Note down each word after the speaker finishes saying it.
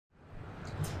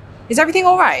Is everything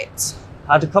all right?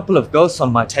 Had a couple of ghosts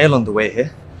on my tail on the way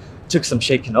here. Took some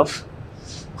shaking off.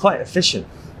 Quite efficient.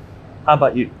 How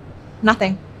about you?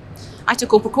 Nothing. I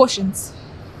took all precautions.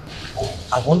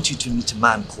 I want you to meet a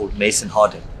man called Mason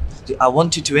Harding. I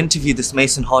want you to interview this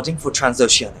Mason Harding for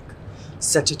Transoceanic.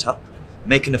 Set it up,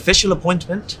 make an official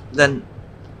appointment, then,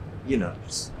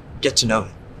 just get to know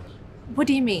him. What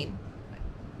do you mean?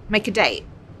 Make a date?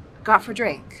 Go out for a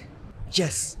drink?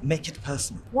 Yes, make it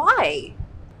personal. Why?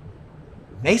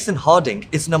 Mason Harding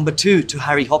is number 2 to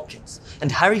Harry Hopkins,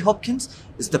 and Harry Hopkins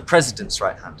is the president's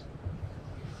right hand.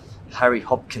 Harry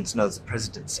Hopkins knows the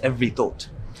president's every thought.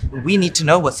 We need to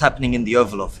know what's happening in the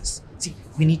Oval Office. See,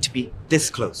 we need to be this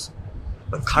close.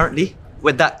 But currently,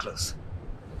 we're that close.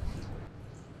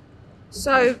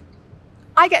 So,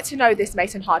 I get to know this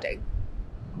Mason Harding.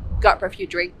 Go out for a few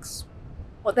drinks.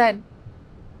 What then?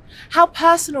 How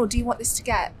personal do you want this to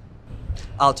get?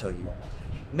 I'll tell you.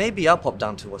 Maybe I'll pop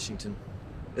down to Washington.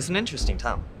 It's an interesting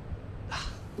town.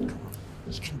 Come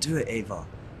on, you can do it, Ava.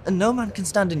 And no man can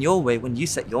stand in your way when you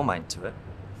set your mind to it.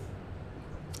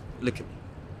 Look at me.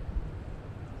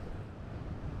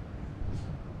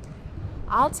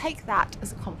 I'll take that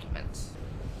as a compliment.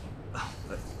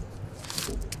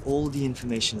 All the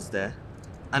information is there.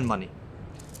 And money.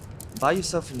 Buy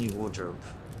yourself a new wardrobe.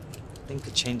 I think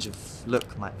a change of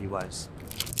look might be wise.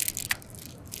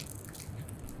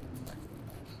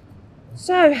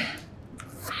 So,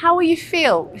 how will you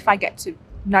feel if I get to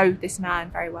know this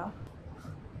man very well?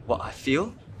 What I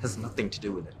feel has nothing to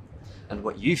do with it. And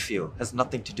what you feel has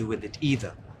nothing to do with it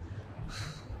either.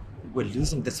 We're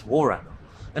losing this war, Anna.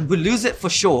 And we'll lose it for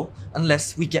sure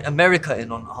unless we get America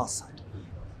in on our side.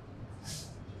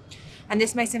 And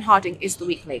this Mason Harding is the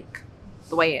weak link,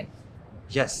 the way in.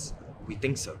 Yes, we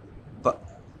think so.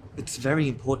 But it's very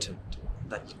important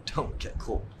that you don't get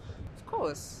caught. Of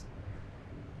course.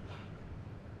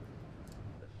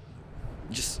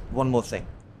 Just one more thing.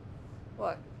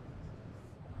 What?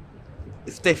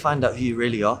 If they find out who you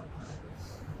really are,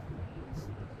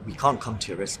 we can't come to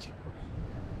your rescue.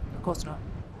 Of course not.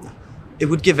 It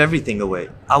would give everything away.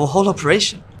 Our whole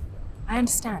operation. I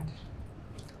understand.